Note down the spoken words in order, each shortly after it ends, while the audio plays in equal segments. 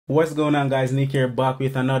What's going on, guys? Nick here, back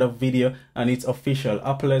with another video, and it's official.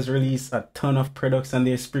 Apple has released a ton of products on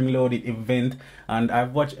their spring loaded event, and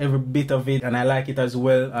I've watched every bit of it and I like it as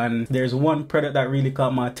well. And there's one product that really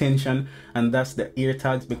caught my attention, and that's the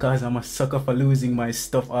AirTags, because I'm a sucker for losing my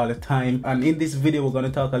stuff all the time. And in this video we're going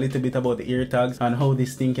to talk a little bit about the AirTags and how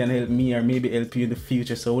this thing can help me or maybe help you in the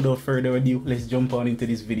future. So without further ado, let's jump on into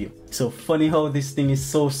this video. So funny how this thing is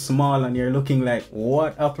so small and you're looking like,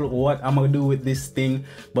 what Apple, what am I gonna do with this thing?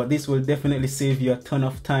 But this will definitely save you a ton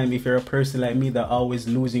of time if you're a person like me that always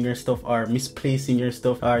losing your stuff or misplacing your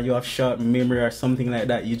stuff, or you have short memory or something like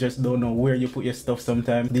that. You just don't know where you put your stuff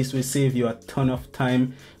sometimes. This will save you a ton of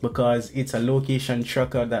time because it's a location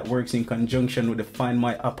tracker that works in conjunction with the Find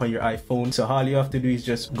My app on your iPhone. So all you have to do is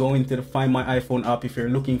just go into the Find My iPhone app. If you're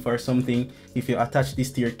looking for something, if you attach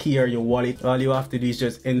this to your key or your wallet, all you have to do is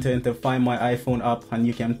just enter into Find My iPhone app and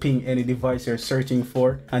you can ping any device you're searching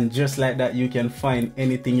for, and just like that you can find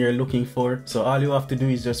anything you're looking for. So all you have to do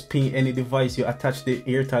is just ping any device you attach the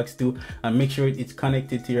AirTags to and make sure it's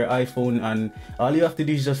connected to your iPhone, and all you have to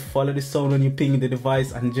do is just follow the sound when you ping the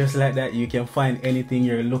device, and just like that you can find anything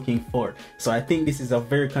you're looking for. So I think this is a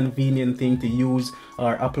very convenient thing to use,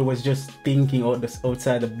 or Apple was just thinking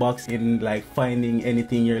outside the box in like finding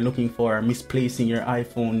anything you're looking for, or misplacing your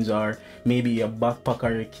iPhones or maybe your backpack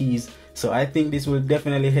or your keys. So I think this will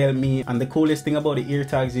definitely help me. And the coolest thing about the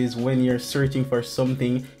AirTags is when you're searching for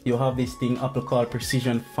something, you have this thing Apple called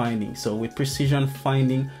precision finding. So with precision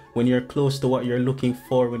finding, when you're close to what you're looking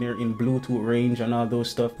for, when you're in Bluetooth range and all those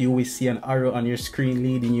stuff, you will see an arrow on your screen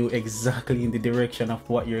leading you exactly in the direction of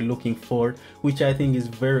what you're looking for, which I think is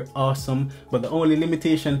very awesome. But the only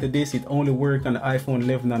limitation to this, it only works on the iPhone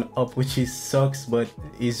 11 and up, which is sucks, but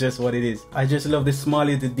it's just what it is. I just love the small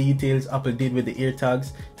little details Apple did with the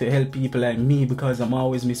AirTags to help people like me, because I'm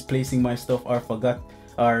always misplacing my stuff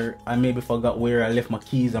or I maybe forgot where I left my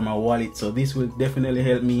keys or my wallet. So this will definitely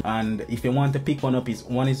help me. And if you want to pick one up,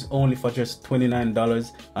 one is only for just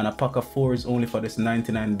 $29 and a pack of 4 is only for just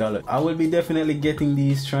 $99. I will be definitely getting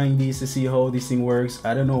these, trying these to see how this thing works.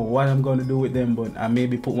 I don't know what I'm going to do with them, but I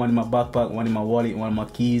maybe put one in my backpack, one in my wallet, one in my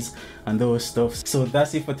keys and those stuff. So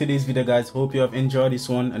that's it for today's video, guys. Hope you have enjoyed this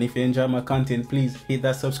one, and if you enjoy my content, please hit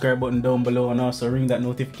that subscribe button down below and also ring that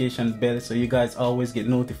notification bell so you guys always get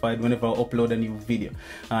notified whenever I upload a new video.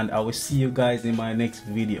 And I will see you guys in my next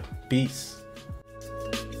video. Peace.